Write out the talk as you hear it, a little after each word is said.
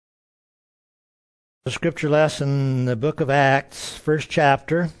The scripture lesson, the book of Acts, first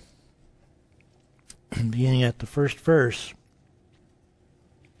chapter, beginning at the first verse.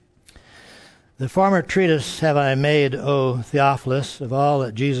 The former treatise have I made, O Theophilus, of all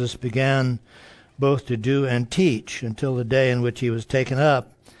that Jesus began both to do and teach, until the day in which he was taken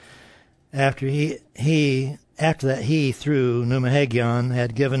up, after that he, through Pneumahagion,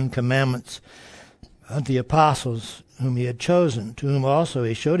 had given commandments unto the apostles whom he had chosen, to whom also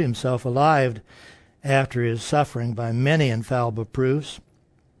he showed himself alive after his suffering by many infallible proofs,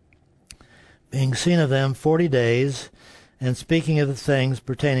 being seen of them 40 days, and speaking of the things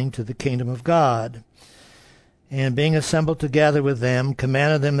pertaining to the kingdom of God. And being assembled together with them,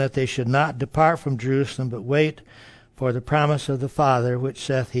 commanded them that they should not depart from Jerusalem, but wait for the promise of the Father, which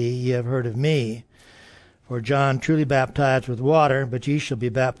saith he, Ye have heard of me. For John truly baptized with water, but ye shall be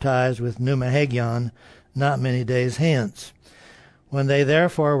baptized with Pneumahagion not many days hence. When they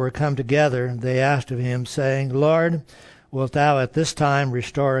therefore were come together, they asked of him, saying, Lord, wilt thou at this time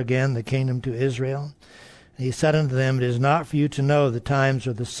restore again the kingdom to Israel? And he said unto them, It is not for you to know the times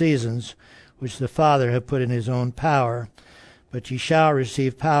or the seasons which the Father hath put in his own power, but ye shall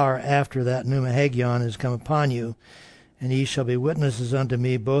receive power after that Pneumahagion is come upon you, and ye shall be witnesses unto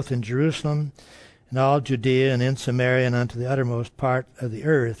me both in Jerusalem, and all Judea, and in Samaria, and unto the uttermost part of the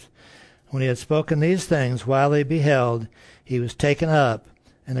earth. When he had spoken these things, while they beheld, he was taken up,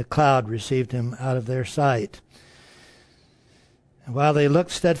 and a cloud received him out of their sight. And while they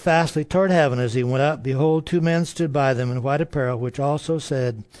looked steadfastly toward heaven as he went up, behold, 2 men stood by them in white apparel, which also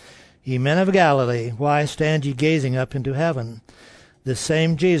said, Ye men of Galilee, why stand ye gazing up into heaven? This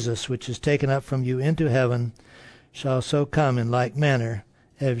same Jesus, which is taken up from you into heaven, shall so come in like manner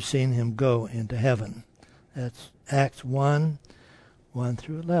as you've seen him go into heaven. That's Acts 1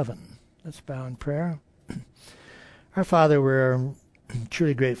 through 11. Let's bow in prayer. Our Father, we're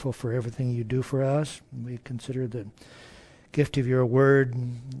truly grateful for everything you do for us. We consider the gift of your word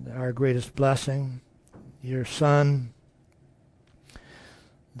our greatest blessing. Your Son,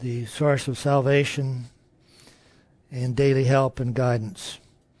 the source of salvation and daily help and guidance.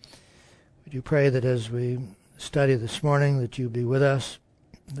 We do pray that as we study this morning, that you be with us,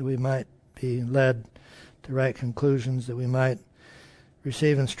 that we might be led to right conclusions, that we might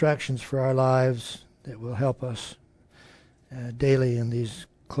receive instructions for our lives that will help us daily in these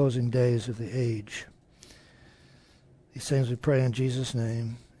closing days of the age. These things we pray in Jesus'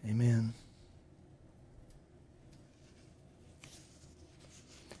 name. Amen.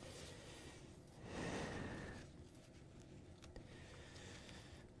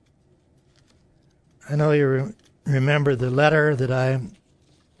 I know you remember the letter that I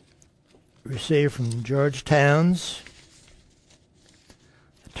received from George Towns,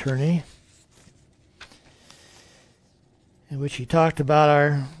 attorney, in which he talked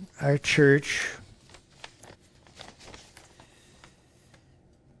about our church.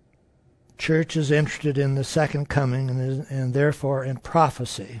 Church is interested in the second coming and therefore in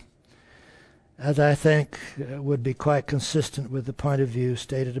prophecy, as I think would be quite consistent with the point of view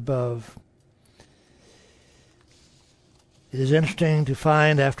stated above. It is interesting to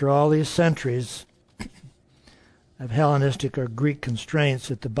find, after all these centuries of Hellenistic or Greek constraints,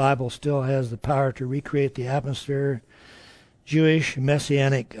 that the Bible still has the power to recreate the atmosphere, Jewish,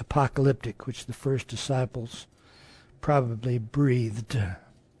 messianic, apocalyptic, which the first disciples probably breathed.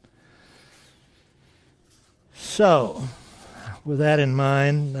 So, with that in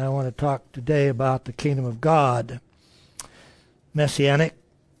mind, I want to talk today about the kingdom of God, messianic,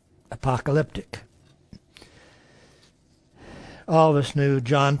 apocalyptic. All of us knew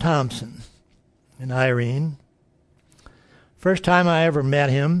John Thompson and Irene. First time I ever met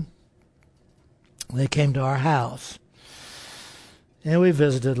him, they came to our house. And we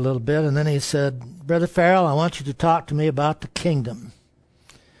visited a little bit, and then he said, Brother Ferrell, I want you to talk to me about the kingdom.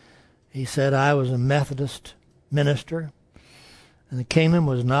 He said, I was a Methodist minister, and the kingdom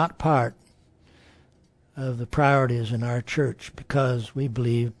was not part of the priorities in our church because we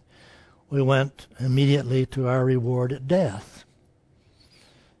believed we went immediately to our reward at death.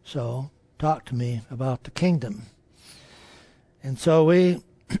 So, talk to me about the kingdom. And so we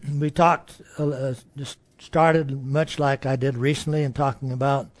talked, just started much like I did recently in talking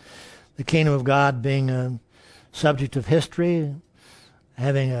about the kingdom of God being a subject of history,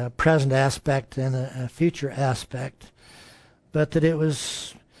 having a present aspect and a future aspect, but that it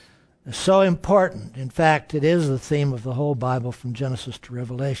was so important. In fact, it is the theme of the whole Bible from Genesis to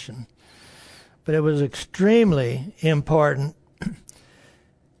Revelation. But it was extremely important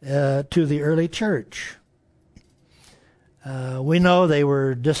to the early church. We know they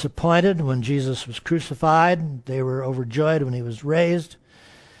were disappointed when Jesus was crucified. They were overjoyed when he was raised.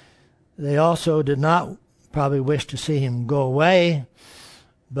 They also did not probably wish to see him go away,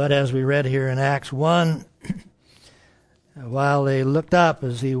 but as we read here in Acts 1, while they looked up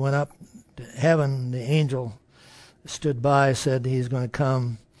as he went up to heaven, the angel stood by, said he's going to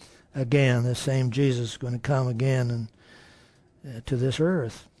come again. The same Jesus is going to come again and to this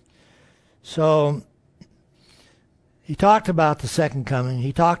earth. So he talked about the second coming.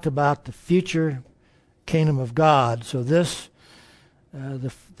 He talked about the future kingdom of God. So this,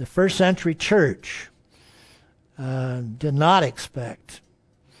 the first century church did not expect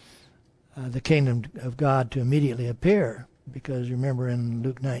the kingdom of God to immediately appear, because remember in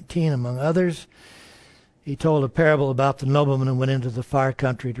Luke 19, among others, he told a parable about the nobleman who went into the far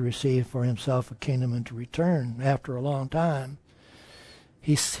country to receive for himself a kingdom and to return after a long time.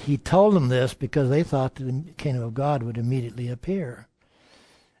 He told them this because they thought that the kingdom of God would immediately appear.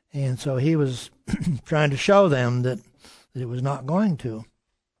 And so he was trying to show them that it was not going to.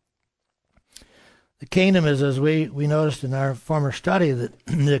 The kingdom is, as we noticed in our former study, that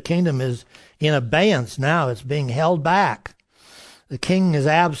the kingdom is in abeyance now. It's being held back. The king is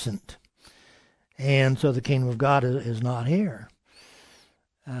absent. And so the kingdom of God is not here.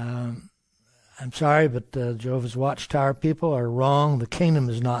 I'm sorry, but the Jehovah's Watchtower people are wrong. The kingdom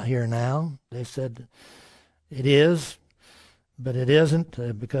is not here now. They said it is, but it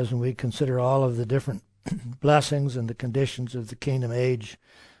isn't, because when we consider all of the different blessings and the conditions of the kingdom age,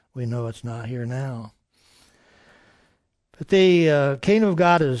 we know it's not here now. But the kingdom of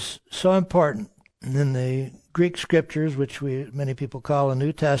God is so important. And in the Greek scriptures, which many people call the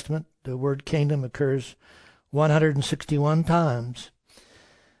New Testament, the word kingdom occurs 161 times.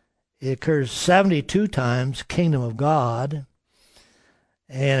 It occurs 72 times kingdom of God,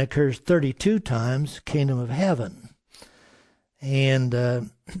 and it occurs 32 times kingdom of heaven. And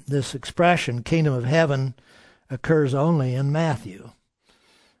this expression, kingdom of heaven, occurs only in Matthew.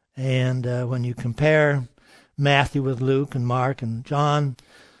 And when you compare Matthew with Luke and Mark and John,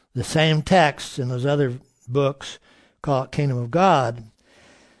 the same texts in those other books call it kingdom of God.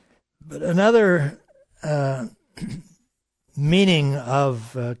 But another meaning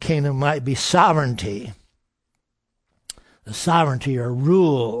of kingdom might be sovereignty. The sovereignty or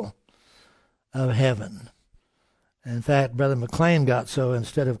rule of heaven. In fact, Brother McLean got so,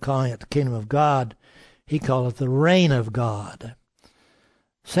 instead of calling it the kingdom of God, he called it the reign of God.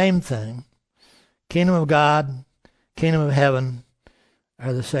 Same thing. Kingdom of God, kingdom of heaven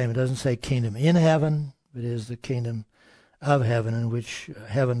are the same. It doesn't say kingdom in heaven, but it is the kingdom of heaven in which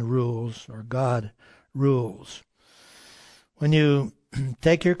heaven rules, or God rules. When you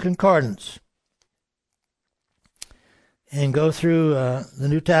take your concordance and go through the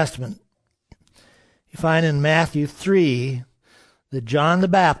New Testament, you find in Matthew 3 that John the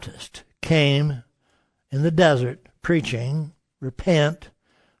Baptist came in the desert preaching, repent,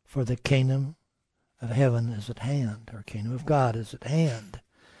 for the kingdom of heaven is at hand, or kingdom of God is at hand.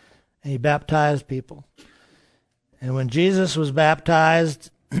 And he baptized people. And when Jesus was baptized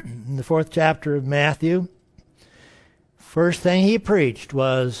in the 4th chapter of Matthew, first thing he preached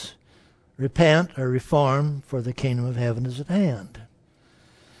was repent or reform, for the kingdom of heaven is at hand.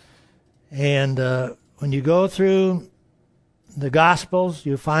 And when you go through the Gospels,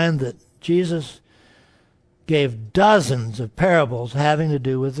 you find that Jesus gave dozens of parables having to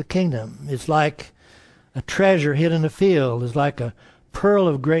do with the kingdom. It's like a treasure hid in a field. It's like a pearl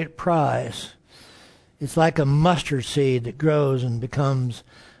of great price. It's like a mustard seed that grows and becomes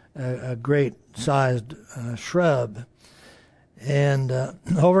a great-sized shrub. And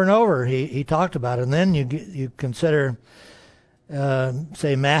over and over he talked about it. And then you consider,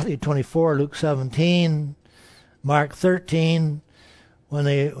 say, Matthew 24, Luke 17, Mark 13, when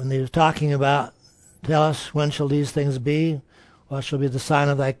he was talking about, tell us, when shall these things be? What shall be the sign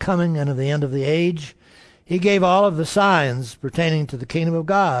of thy coming and of the end of the age? He gave all of the signs pertaining to the kingdom of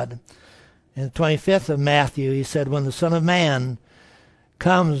God. In the 25th of Matthew, he said, when the Son of Man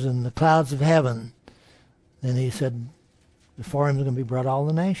comes in the clouds of heaven, then he said, before him is going to be brought all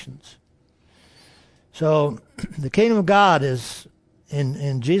the nations. So the kingdom of God is,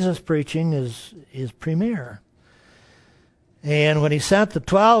 in Jesus' preaching, is premier. And when he sent the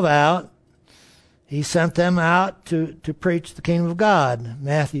 12 out, he sent them out to preach the kingdom of God.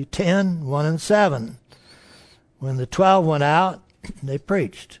 Matthew 10, 1 and 7. When the 12 went out, they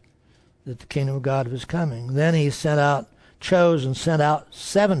preached that the kingdom of God was coming. Then he chose and sent out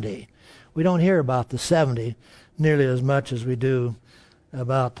 70. We don't hear about the 70 nearly as much as we do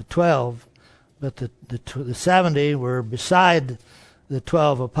about the 12. But the 70 were beside the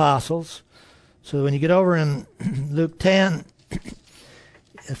 12 apostles. So when you get over in Luke 10,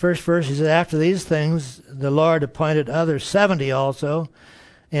 the first verse, he said, after these things, the Lord appointed others 70 also,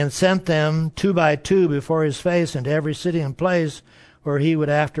 and sent them 2 by 2 before his face into every city and place where he would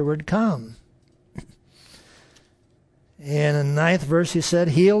afterward come. And in the 9th verse he said,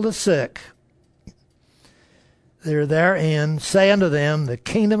 heal the sick. They're therein, say unto them, the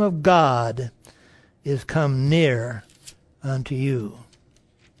kingdom of God is come near unto you.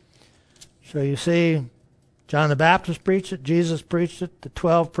 So you see, John the Baptist preached it, Jesus preached it, the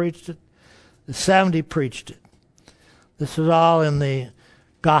 12 preached it, the 70 preached it. This is all in the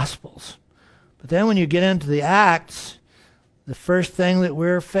Gospels. But then when you get into the Acts, the first thing that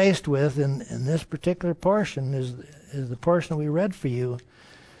we're faced with in this particular portion is the portion we read for you,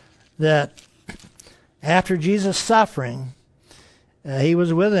 that after Jesus' suffering, he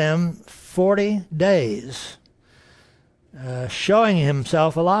was with them 40 days, showing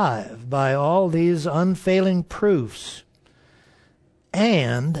himself alive by all these unfailing proofs.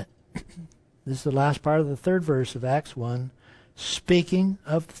 And, this is the last part of the 3rd verse of Acts 1, speaking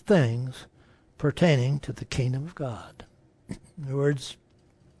of the things pertaining to the kingdom of God. In other words,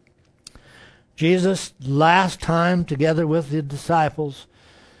 Jesus' last time together with the disciples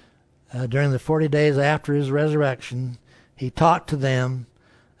during the 40 days after his resurrection, he talked to them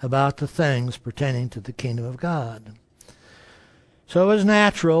about the things pertaining to the kingdom of God. So it was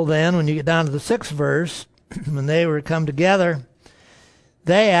natural then, when you get down to the 6th verse, when they were come together,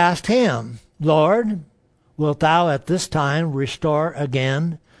 they asked him, Lord, wilt thou at this time restore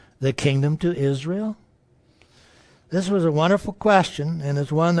again the kingdom to Israel? This was a wonderful question, and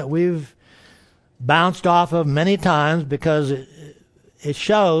it's one that we've bounced off of many times because it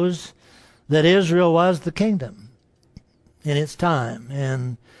shows that Israel was the kingdom in its time,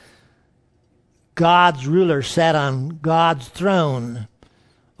 and God's ruler sat on God's throne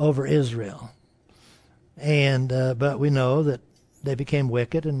over Israel. And but we know that they became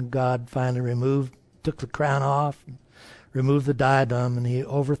wicked, and God finally took the crown off, removed the diadem, and he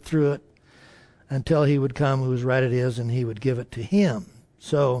overthrew it until he would come whose right it is, and he would give it to him.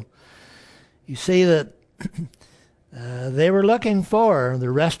 So you see that they were looking for the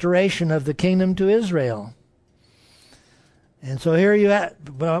restoration of the kingdom to Israel. And so here you have,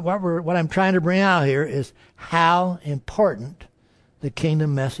 what I'm trying to bring out here is how important the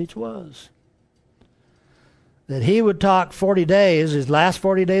kingdom message was. That he would talk 40 days, his last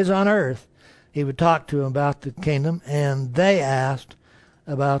 40 days on earth, he would talk to them about the kingdom, and they asked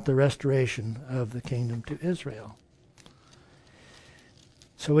about the restoration of the kingdom to Israel.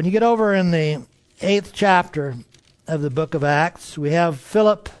 So when you get over in the 8th chapter of the book of Acts, we have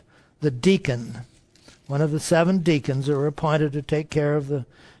Philip the deacon, one of the 7 deacons that were appointed to take care of the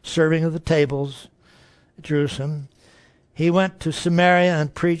serving of the tables at Jerusalem. He went to Samaria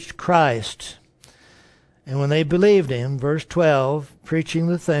and preached Christ. And when they believed him, verse 12, preaching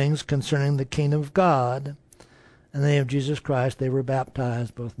the things concerning the kingdom of God, in the name of Jesus Christ, they were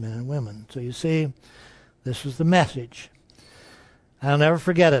baptized, both men and women. So you see, this was the message. I'll never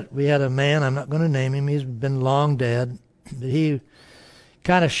forget it. We had a man, I'm not going to name him, he's been long dead, but he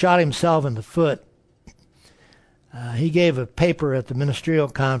kind of shot himself in the foot. He gave a paper at the ministerial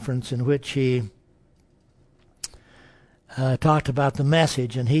conference in which he talked about the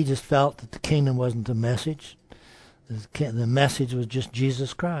message, and he just felt that the kingdom wasn't the message. The message was just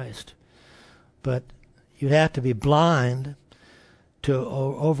Jesus Christ. But you'd have to be blind to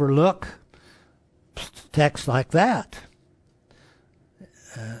overlook texts like that.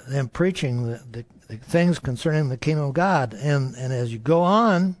 Them preaching the things concerning the kingdom of God. And as you go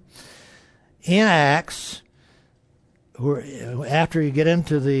on in Acts, after you get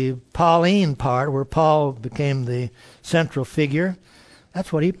into the Pauline part, where Paul became the central figure,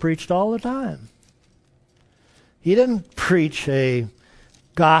 that's what he preached all the time. He didn't preach a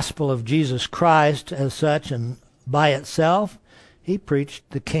gospel of Jesus Christ as such and by itself. He preached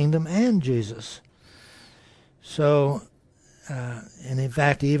the kingdom and Jesus. So, and in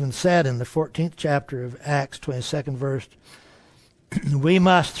fact, he even said in the 14th chapter of Acts, 22nd verse, we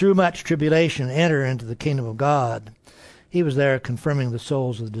must through much tribulation enter into the kingdom of God. He was there confirming the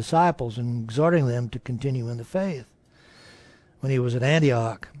souls of the disciples and exhorting them to continue in the faith when he was at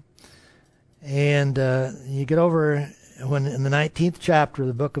Antioch. And you get over when in the 19th chapter of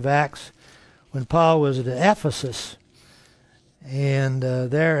the book of Acts, when Paul was at Ephesus, and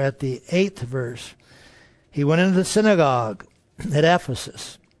there at the 8th verse, he went into the synagogue at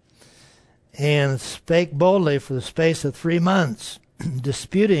Ephesus and spake boldly for the space of 3 months,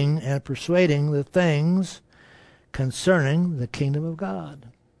 disputing and persuading the things concerning the kingdom of God.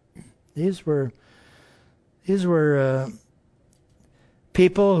 These were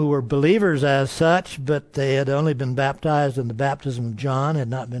people who were believers as such, but they had only been baptized in the baptism of John, had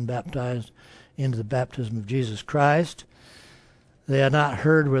not been baptized into the baptism of Jesus Christ. They had not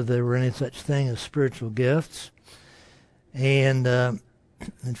heard whether there were any such thing as spiritual gifts. And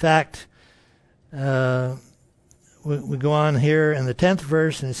in fact, we go on here in the 10th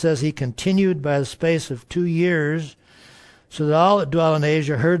verse, and it says, he continued by the space of 2 years, so that all that dwell in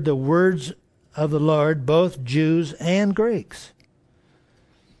Asia heard the words of the Lord, both Jews and Greeks.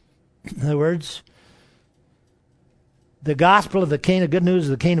 In other words, the gospel of the kingdom, good news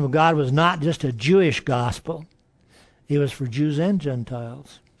of the kingdom of God, was not just a Jewish gospel. It was for Jews and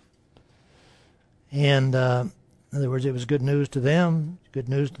Gentiles. And in other words, it was good news to them, good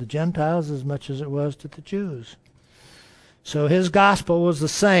news to the Gentiles as much as it was to the Jews. So his gospel was the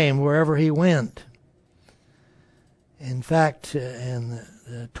same wherever he went. In fact, in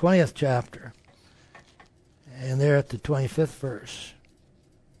the 20th chapter, and there at the 25th verse,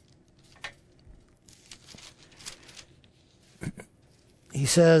 he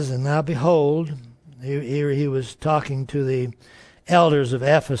says, and now behold, here he was talking to the elders of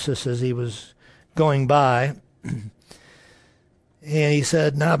Ephesus as he was going by, and he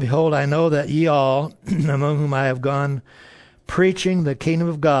said, now behold, I know that ye all, among whom I have gone preaching the kingdom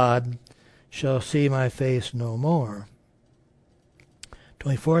of God, shall see my face no more.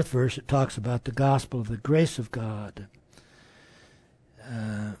 24th verse, it talks about the gospel of the grace of God.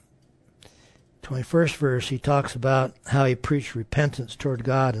 21st verse, he talks about how he preached repentance toward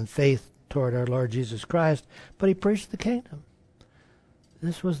God and faith toward our Lord Jesus Christ, but he preached the kingdom.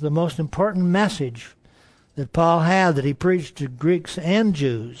 This was the most important message that Paul had, that he preached to Greeks and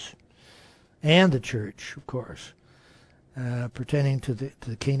Jews, and the church, of course, pertaining to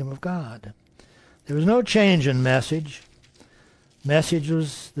the kingdom of God. There was no change in message. Message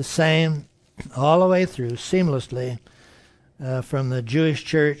was the same all the way through, seamlessly, from the Jewish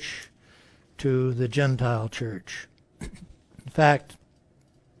church to the Gentile church. In fact,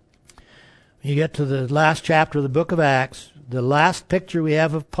 when you get to the last chapter of the book of Acts, the last picture we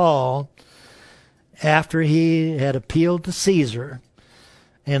have of Paul, after he had appealed to Caesar,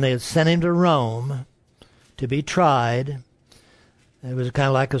 and they had sent him to Rome to be tried. It was kind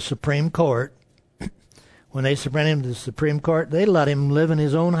of like a Supreme Court. When they sent him to the Supreme Court, they let him live in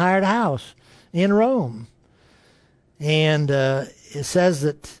his own hired house in Rome. And it says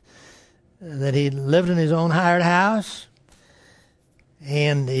that he lived in his own hired house,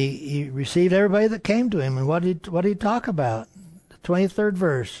 and he received everybody that came to him. And what did he talk about? The 23rd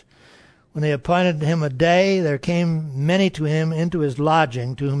verse. When they appointed him a day, there came many to him into his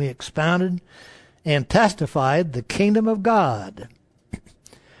lodging, to whom he expounded and testified the kingdom of God,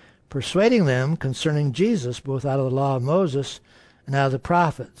 persuading them concerning Jesus, both out of the law of Moses and out of the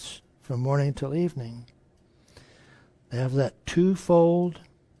prophets, from morning till evening. They have that twofold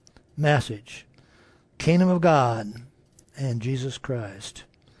message, kingdom of God and Jesus Christ.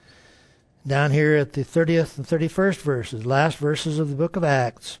 Down here at the 30th and 31st verses, last verses of the book of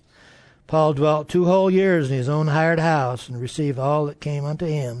Acts, Paul dwelt 2 whole years in his own hired house and received all that came unto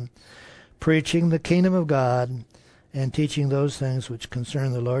him, preaching the kingdom of God and teaching those things which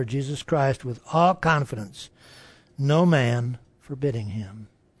concern the Lord Jesus Christ with all confidence, no man forbidding him.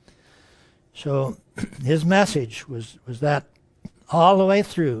 So his message was that all the way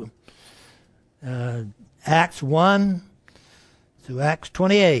through. Acts 1 through Acts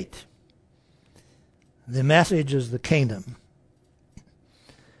 28. The message is the kingdom.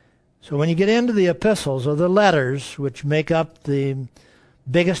 So when you get into the epistles or the letters, which make up the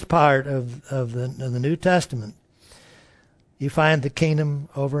biggest part of the New Testament, you find the kingdom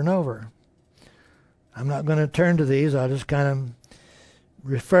over and over. I'm not going to turn to these. I'll just kind of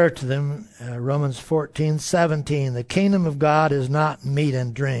refer to them. Romans 14:17. The kingdom of God is not meat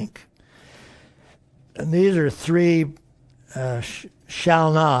and drink. And these are 3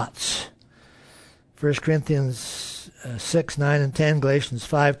 shall nots. 1 Corinthians 6, 9, and 10, Galatians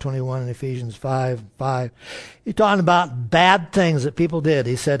 5:21, and Ephesians 5:5. He's talking about bad things that people did.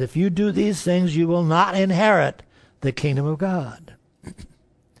 He said, if you do these things, you will not inherit the kingdom of God.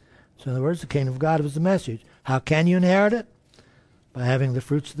 So in other words, the kingdom of God was the message. How can you inherit it? By having the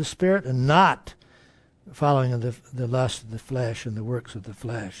fruits of the Spirit and not following the lust of the flesh and the works of the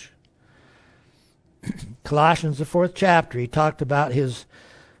flesh. Colossians, the 4th chapter, he talked about his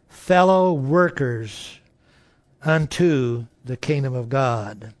fellow workers unto the kingdom of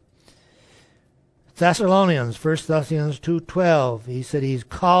God. Thessalonians, 1 Thessalonians 2:12, he said he's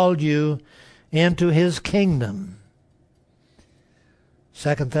called you into his kingdom.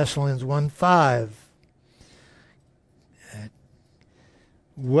 2 Thessalonians 1:5,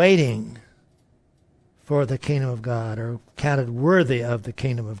 waiting for the kingdom of God, or counted worthy of the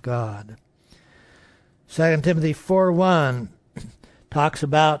kingdom of God. 2 Timothy 4:1 talks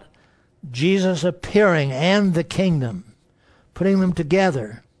about Jesus appearing and the kingdom, putting them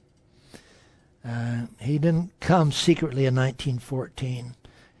together. He didn't come secretly in 1914.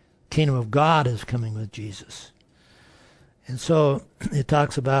 Kingdom of God is coming with Jesus. And so it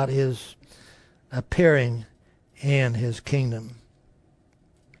talks about his appearing and his kingdom.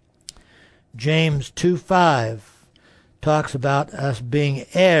 James 2:5 talks about us being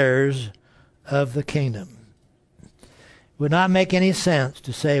heirs of the kingdom. It would not make any sense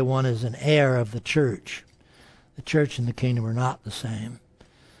to say one is an heir of the church. The church and the kingdom are not the same.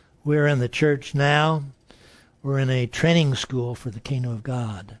 We're in the church now. We're in a training school for the kingdom of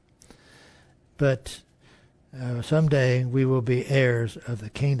God. But someday we will be heirs of the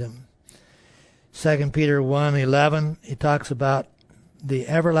kingdom. 2 Peter 1:11, he talks about the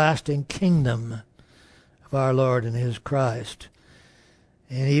everlasting kingdom of our Lord and his Christ.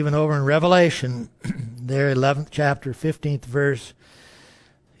 And even over in Revelation, there, 11th chapter, 15th verse,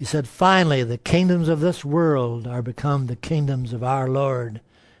 he said, finally, the kingdoms of this world are become the kingdoms of our Lord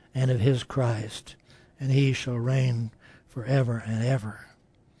and of his Christ, and he shall reign forever and ever.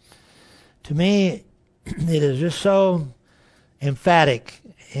 To me, it is just so emphatic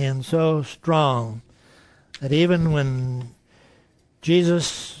and so strong that even when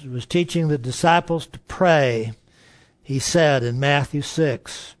Jesus was teaching the disciples to pray, he said in Matthew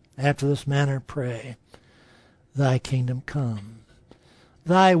 6, after this manner pray, thy kingdom come.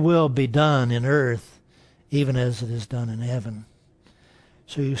 Thy will be done in earth, even as it is done in heaven.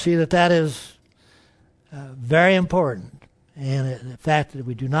 So you see that is very important. And the fact that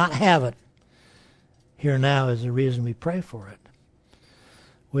we do not have it here now is the reason we pray for it.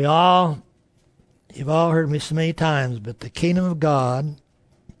 You've all heard me so many times, but the kingdom of God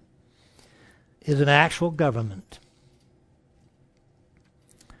is an actual government.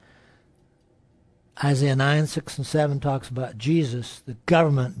 Isaiah 9, 6, and 7 talks about Jesus, the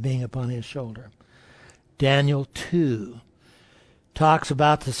government being upon his shoulder. Daniel 2 talks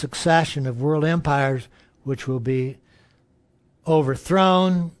about the succession of world empires which will be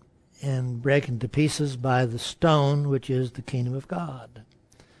overthrown and breaking to pieces by the stone, which is the kingdom of God.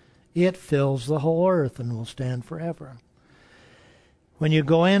 It fills the whole earth and will stand forever. When you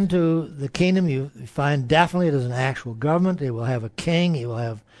go into the kingdom, you find definitely it is an actual government. It will have a king. It will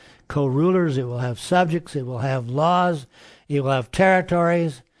have co-rulers. It will have subjects. It will have laws. It will have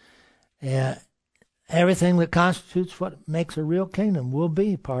territories. Everything that constitutes what makes a real kingdom will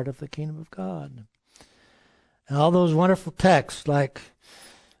be part of the kingdom of God. And all those wonderful texts like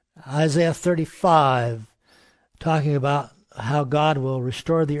Isaiah 35, talking about how God will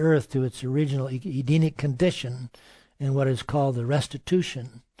restore the earth to its original Edenic condition in what is called the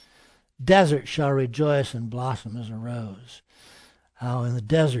restitution. Desert shall rejoice and blossom as a rose. How in the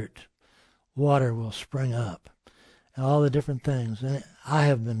desert water will spring up. And all the different things. And I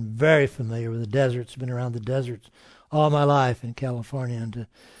have been very familiar with the deserts, been around the deserts all my life in California. And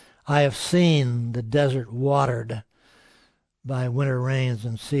I have seen the desert watered by winter rains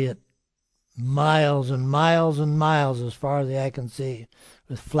and see it miles and miles and miles as far as the eye can see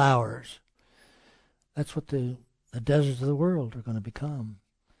with flowers. That's what the deserts of the world are going to become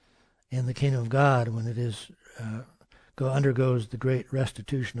in the kingdom of God when it is undergoes the great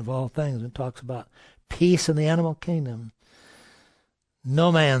restitution of all things and talks about peace in the animal kingdom.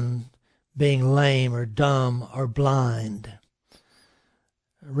 No man being lame or dumb or blind.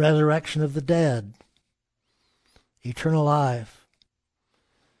 Resurrection of the dead. Eternal life.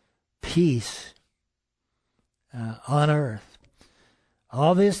 Peace on earth.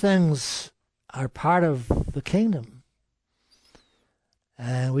 All these things are part of the kingdom.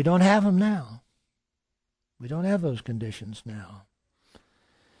 And we don't have them now. We don't have those conditions now.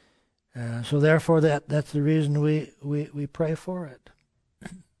 So therefore, that's the reason we pray for it.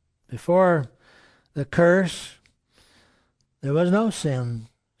 Before the curse, there was no sin,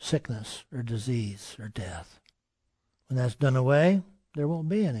 sickness, or disease, or death. When that's done away, there won't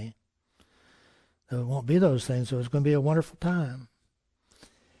be any. There won't be those things, so it's going to be a wonderful time.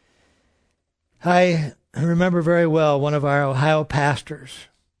 I remember very well one of our Ohio pastors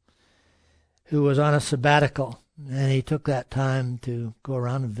who was on a sabbatical, and he took that time to go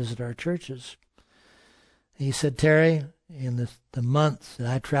around and visit our churches. He said, Terry, in the months that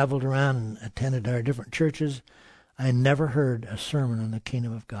I traveled around and attended our different churches, I never heard a sermon on the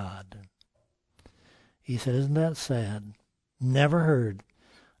kingdom of God. He said, isn't that sad? Never heard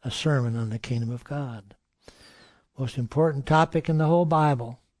a sermon on the kingdom of God. Most important topic in the whole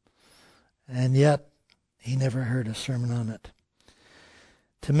Bible. And yet, he never heard a sermon on it.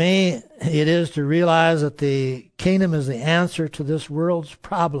 To me, it is to realize that the kingdom is the answer to this world's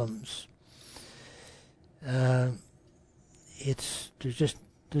problems. There's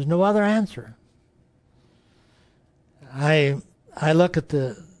no other answer. I I look at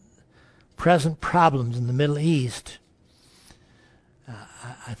the present problems in the Middle East,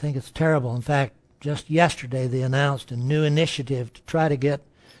 I think it's terrible. In fact, just yesterday they announced a new initiative to try to get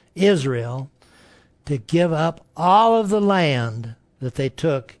Israel to give up all of the land that they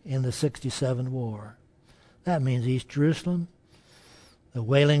took in the 67 war. That means East Jerusalem, the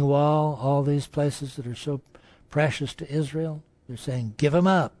Wailing Wall, all these places that are so precious to Israel. They're saying, give them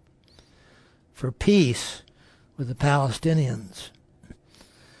up for peace with the Palestinians.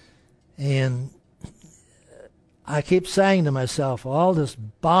 And I keep saying to myself, all this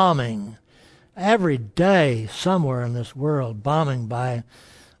bombing, every day somewhere in this world, bombing by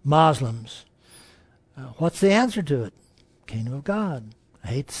Muslims, what's the answer to it? Kingdom of God. I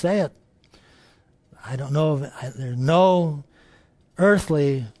hate to say it. I don't know if there's no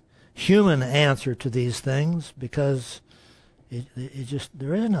earthly human answer to these things, because it just,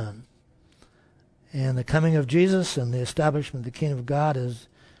 there is none. And the coming of Jesus and the establishment of the kingdom of God is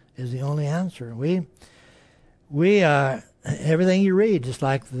the only answer. We are, everything you read, just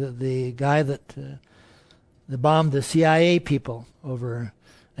like the guy that bombed the CIA people over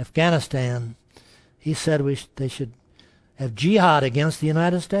Afghanistan, he said they should have jihad against the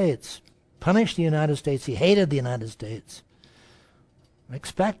United States, punish the United States. He hated the United States.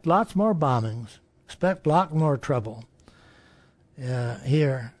 Expect lots more bombings. Expect a lot more trouble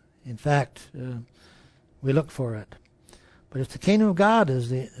here. In fact, we look for it. But it's the kingdom of God is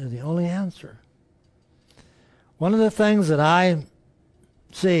the only answer. One of the things that I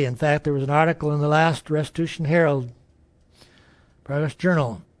see, in fact, there was an article in the last Restitution Herald, Progress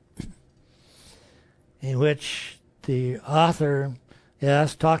Journal, in which the author,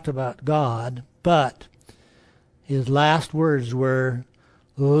 yes, talked about God, but his last words were,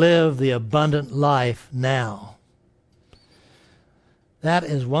 live the abundant life now. That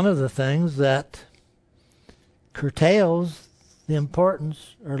is one of the things that curtails the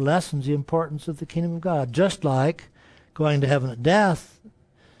importance or lessens the importance of the kingdom of God. Just like going to heaven at death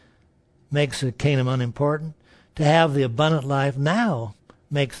makes the kingdom unimportant, to have the abundant life now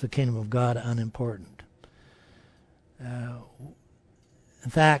makes the kingdom of God unimportant. In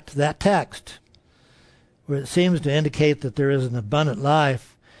fact, that text, where it seems to indicate that there is an abundant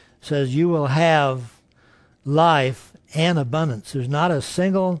life, says you will have life and abundance. There's not a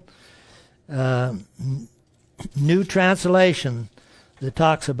single new translation that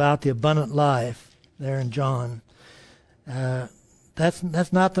talks about the abundant life there in John.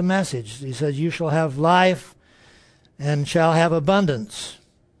 That's not the message. He says you shall have life and shall have abundance.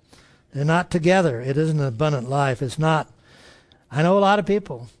 They're not together. It isn't an abundant life. It's not. I know a lot of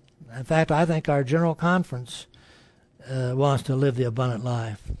people. In fact, I think our general conference wants to live the abundant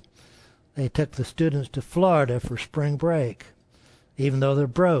life. They took the students to Florida for spring break, even though they're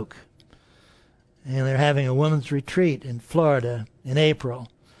broke. And they're having a women's retreat in Florida in April.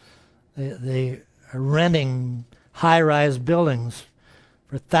 They are renting high-rise buildings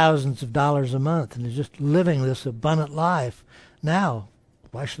for thousands of dollars a month, and they're just living this abundant life. Now,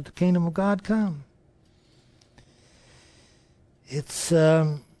 why should the kingdom of God come? It's,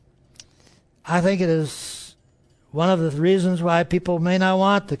 I think it is one of the reasons why people may not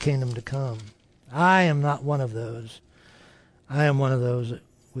want the kingdom to come. I am not one of those. I am one of those that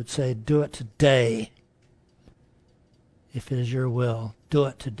would say, do it today. If it is your will, do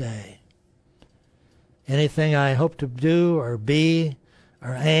it today. Anything I hope to do or be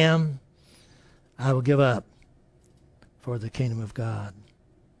or am, I will give up for the kingdom of God.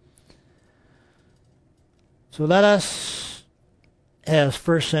 So let us, as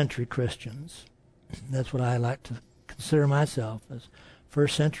first century Christians, that's what I like to consider myself, as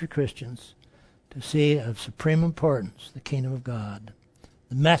first century Christians, to see of supreme importance the kingdom of God,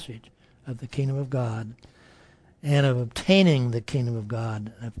 the message of the kingdom of God, and of obtaining the kingdom of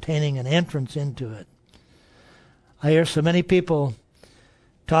God, obtaining an entrance into it. I hear so many people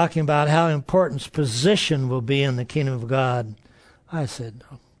talking about how important position will be in the kingdom of God. I said,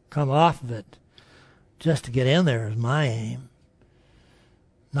 oh, come off of it. Just to get in there is my aim.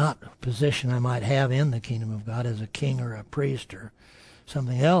 Not a position I might have in the kingdom of God as a king or a priest or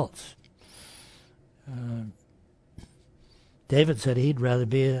something else. David said he'd rather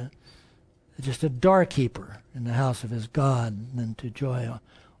be just a doorkeeper in the house of his God than to enjoy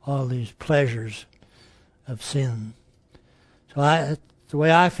all these pleasures of sin. So that's the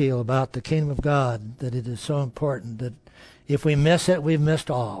way I feel about the kingdom of God, that it is so important that if we miss it, we've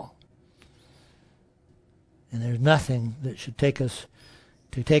missed all. And there's nothing that should take us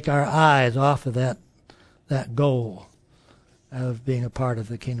to take our eyes off of that goal of being a part of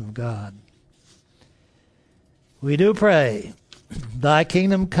the kingdom of God. We do pray, thy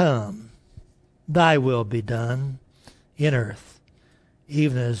kingdom come, thy will be done in earth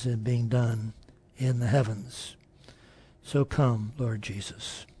even as it being done in the heavens. So come, Lord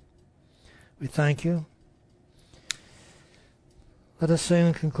Jesus. We thank you. Let us sing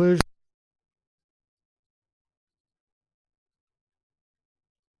in conclusion.